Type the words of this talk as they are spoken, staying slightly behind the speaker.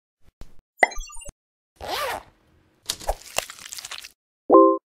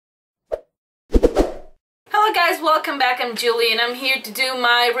guys, welcome back. I'm Julie and I'm here to do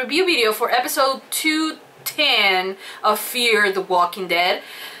my review video for episode 210 of Fear the Walking Dead.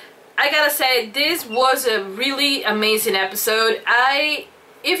 I gotta say, this was a really amazing episode.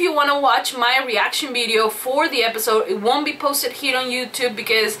 If you want to watch my reaction video for the episode, it won't be posted here on YouTube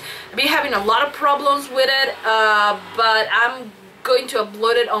because I've been having a lot of problems with it, but I'm going to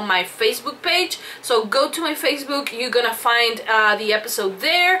upload it on my Facebook page. So go to my Facebook, you're gonna find the episode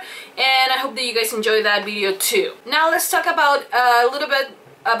there, and I hope that you guys enjoy that video too. Now let's talk about a little bit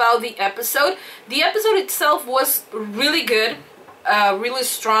about the episode. The episode itself was really good. A really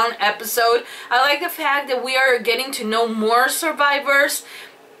strong episode. I like the fact that we are getting to know more survivors.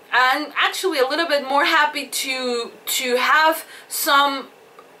 I'm actually a little bit more happy to have some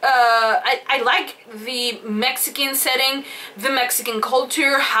I like the Mexican setting, the Mexican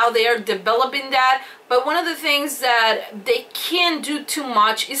culture, how they are developing that, but one of the things that they can't do too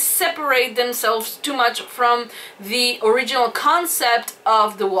much is separate themselves too much from the original concept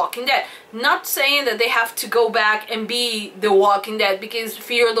of The Walking Dead. Not saying that they have to go back and be The Walking Dead, because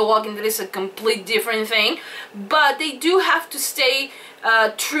Fear the Walking Dead is a complete different thing, but they do have to stay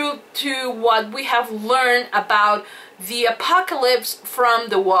true to what we have learned about the apocalypse from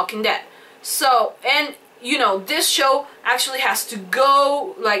The Walking Dead. So, and you know, this show actually has to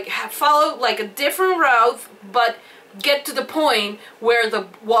go, like, follow like a different route, but get to the point where The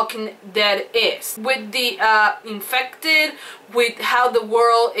Walking Dead is, with the infected, with how the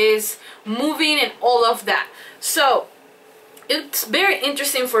world is moving and all of that. So it's very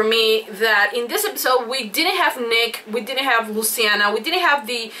interesting for me that in this episode we didn't have Nick, we didn't have Luciana, we didn't have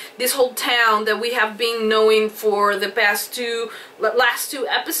this whole town that we have been knowing for the last two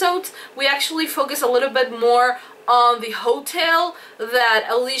episodes. We actually focus a little bit more on the hotel that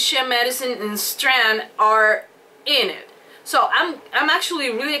Alicia, Madison, and Strand are in it. So I'm actually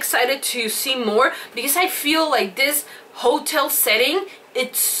really excited to see more, because I feel like this hotel setting,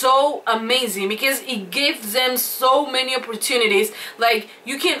 it's so amazing because it gives them so many opportunities. Like,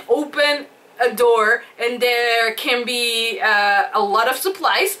 you can open a door and there can be a lot of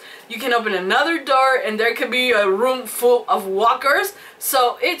supplies. You can open another door and there can be a room full of walkers.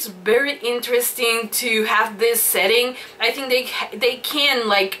 So it's very interesting to have this setting. I think they can,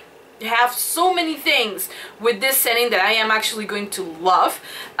 like, have so many things with this setting that I am actually going to love.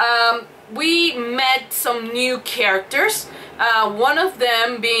 We met some new characters, one of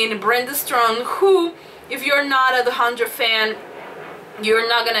them being Brenda Strong, who, if you're not a The 100 fan, you're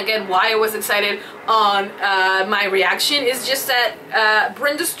not gonna get why I was excited on my reaction. It's just that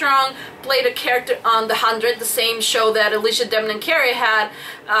Brenda Strong played a character on The 100, the same show that Alicia Debnam-Carey had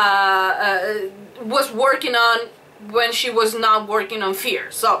was working on when she was not working on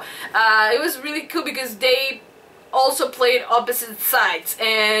Fear. So it was really cool because they also played opposite sides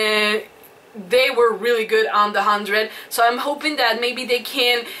and they were really good on The 100. So I'm hoping that maybe they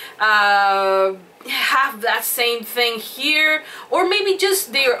can have that same thing here, or maybe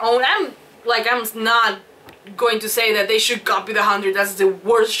just their own. I'm not going to say that they should copy The 100. That's the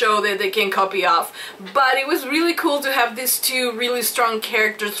worst show that they can copy off, but it was really cool to have these two really strong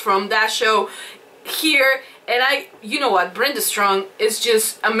characters from that show here. And you know what, Brenda Strong is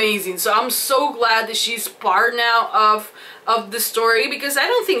just amazing. So I'm so glad that she's part now of the story, because I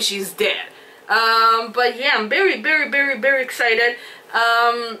don't think she's dead. But yeah, I'm very, very, very, very excited.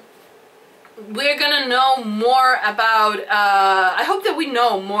 We're gonna know more about, I hope that we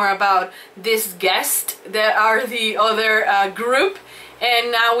know more about this guest that are the other group.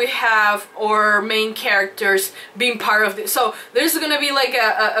 And now we have our main characters being part of this. So there's gonna be like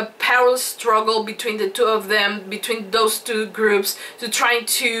a power struggle between the two of them, between those two groups, to trying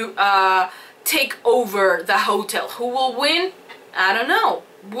to take over the hotel. Who will win? I don't know.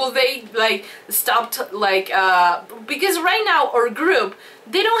 Will they like stop because right now our group,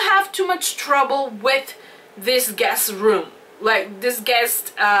 they don't have too much trouble with this guest room, like this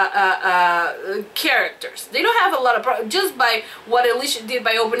guest characters. They don't have a lot of problems just by what Alicia did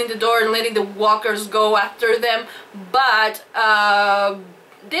by opening the door and letting the walkers go after them, but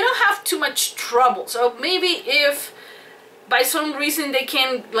they don't have too much trouble. So maybe if by some reason they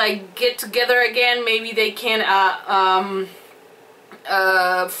can like get together again, maybe they can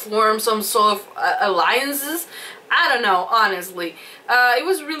form some sort of alliances. I don't know, honestly. It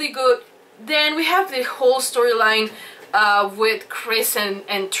was really good. Then we have the whole storyline with Chris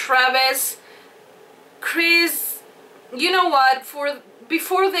and Travis. Chris, you know what,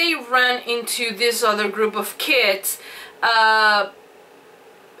 before they ran into this other group of kids, I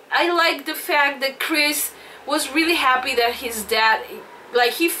like the fact that Chris was really happy that his dad,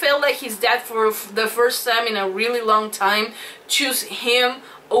 like, he felt like his dad for the first time in a really long time chose him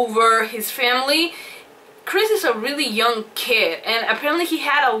over his family. Chris is a really young kid, and apparently he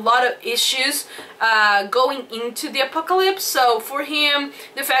had a lot of issues going into the apocalypse. So for him,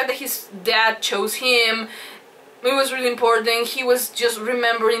 the fact that his dad chose him, it was really important. He was just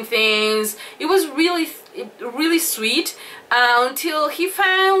remembering things. It was really sweet until he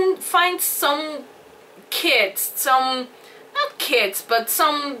finds some kids, not kids, but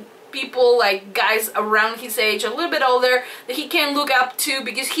some people, like guys around his age, a little bit older, that he can look up to,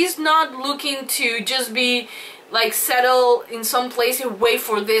 because he's not looking to just be like settle in some place and wait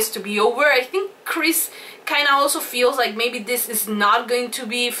for this to be over. I think Chris kind of also feels like maybe this is not going to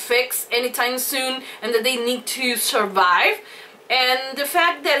be fixed anytime soon, and that they need to survive. And the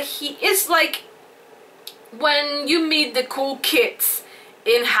fact that he is like, when you meet the cool kids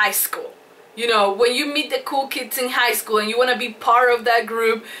in high school, you know, when you meet the cool kids in high school and you want to be part of that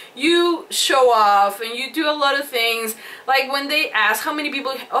group, you show off and you do a lot of things. Like when they ask how many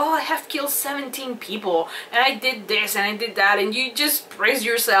people, oh, I have killed 17 people and I did this and I did that, and you just praise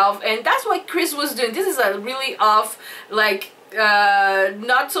yourself. And that's what Chris was doing. This is a really off, like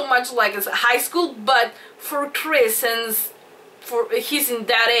not so much like as a high school, but for Chris, since he's in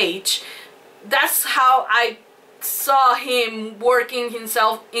that age, that's how I saw him working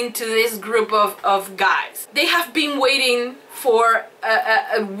himself into this group of guys. They have been waiting for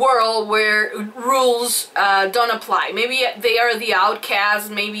a world where rules don't apply. Maybe they are the outcasts,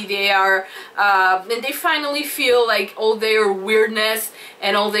 maybe they are, and they finally feel like all their weirdness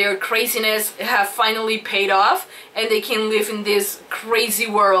and all their craziness have finally paid off, and they can live in this crazy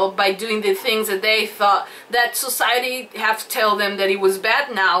world by doing the things that they thought that society have tell them that it was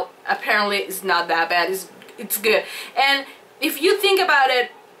bad. Now apparently it's not that bad. It's good. And if you think about it,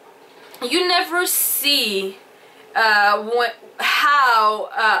 you never see how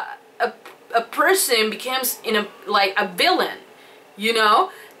a person becomes like a villain, you know.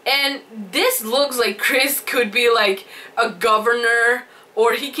 And this looks like Chris could be like a governor,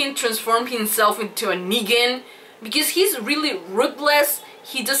 or he can transform himself into a Negan, because he's really ruthless.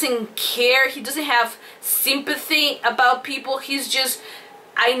 He doesn't care. He doesn't have sympathy about people. He's just,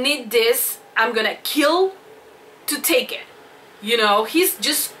 I need this, I'm gonna kill to take it, you know. He's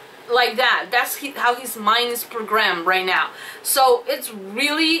just like that. That's how his mind is programmed right now. So it's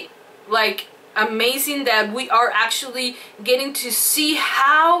really like amazing that we are actually getting to see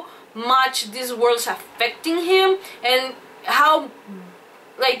how much this world is affecting him, and how,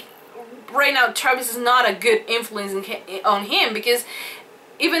 like, right now Travis is not a good influence on him, because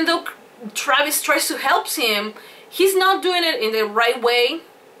even though Travis tries to help him, he's not doing it in the right way.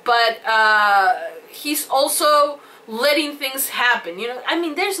 But he's also letting things happen, you know. I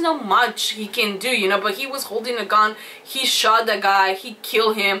mean, there's not much he can do, you know, but he was holding a gun, he shot the guy, he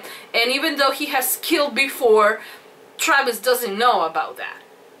killed him, and even though he has killed before, Travis doesn't know about that.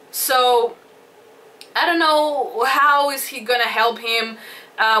 So I don't know how is he gonna help him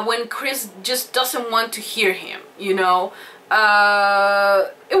when Chris just doesn't want to hear him, you know.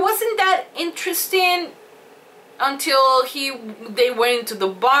 It wasn't that interesting until they went into the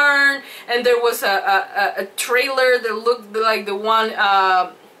barn, and there was a trailer that looked like the one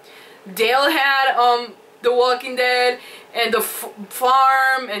Dale had on The Walking Dead, and the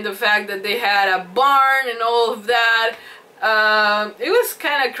farm, and the fact that they had a barn and all of that. It was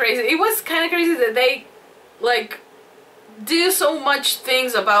kind of crazy. It was kind of crazy that they like do so much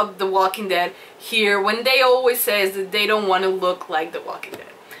things about The Walking Dead here, when they always says that they don't want to look like The Walking Dead.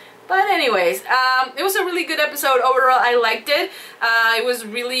 But anyways, it was a really good episode overall. I liked it. It was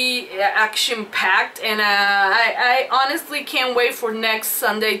really action-packed, and I honestly can't wait for next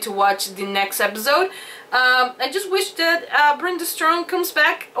Sunday to watch the next episode. I just wish that Brenda Strong comes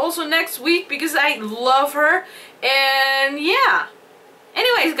back also next week, because I love her. And yeah.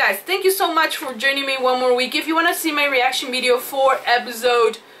 Anyways, guys, thank you so much for joining me one more week. If you want to see my reaction video for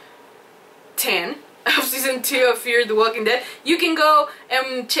episode 10 of season 2 of Fear the Walking Dead, you can go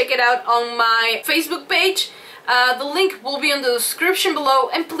and check it out on my Facebook page. The link will be in the description below.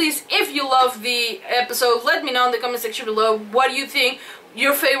 And please, if you love the episode, let me know in the comment section below what do you think,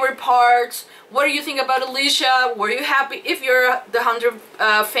 your favorite parts. What do you think about Alicia? Were you happy, if you're the Hunter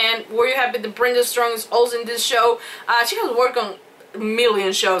fan, were you happy that Brenda Strong is also in this show? She has worked on a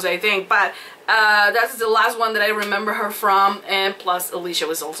million shows, I think, but that's the last one that I remember her from, and plus Alicia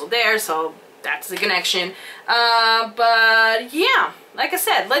was also there, so that's the connection. But yeah, like I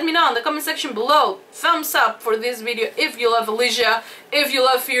said, let me know in the comment section below. Thumbs up for this video if you love Alicia, if you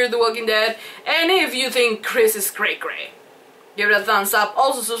love Fear the Walking Dead, and if you think Chris is great. Give it a thumbs up.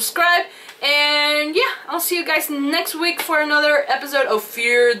 Also subscribe, and yeah, I'll see you guys next week for another episode of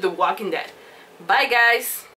Fear the Walking Dead. Bye guys!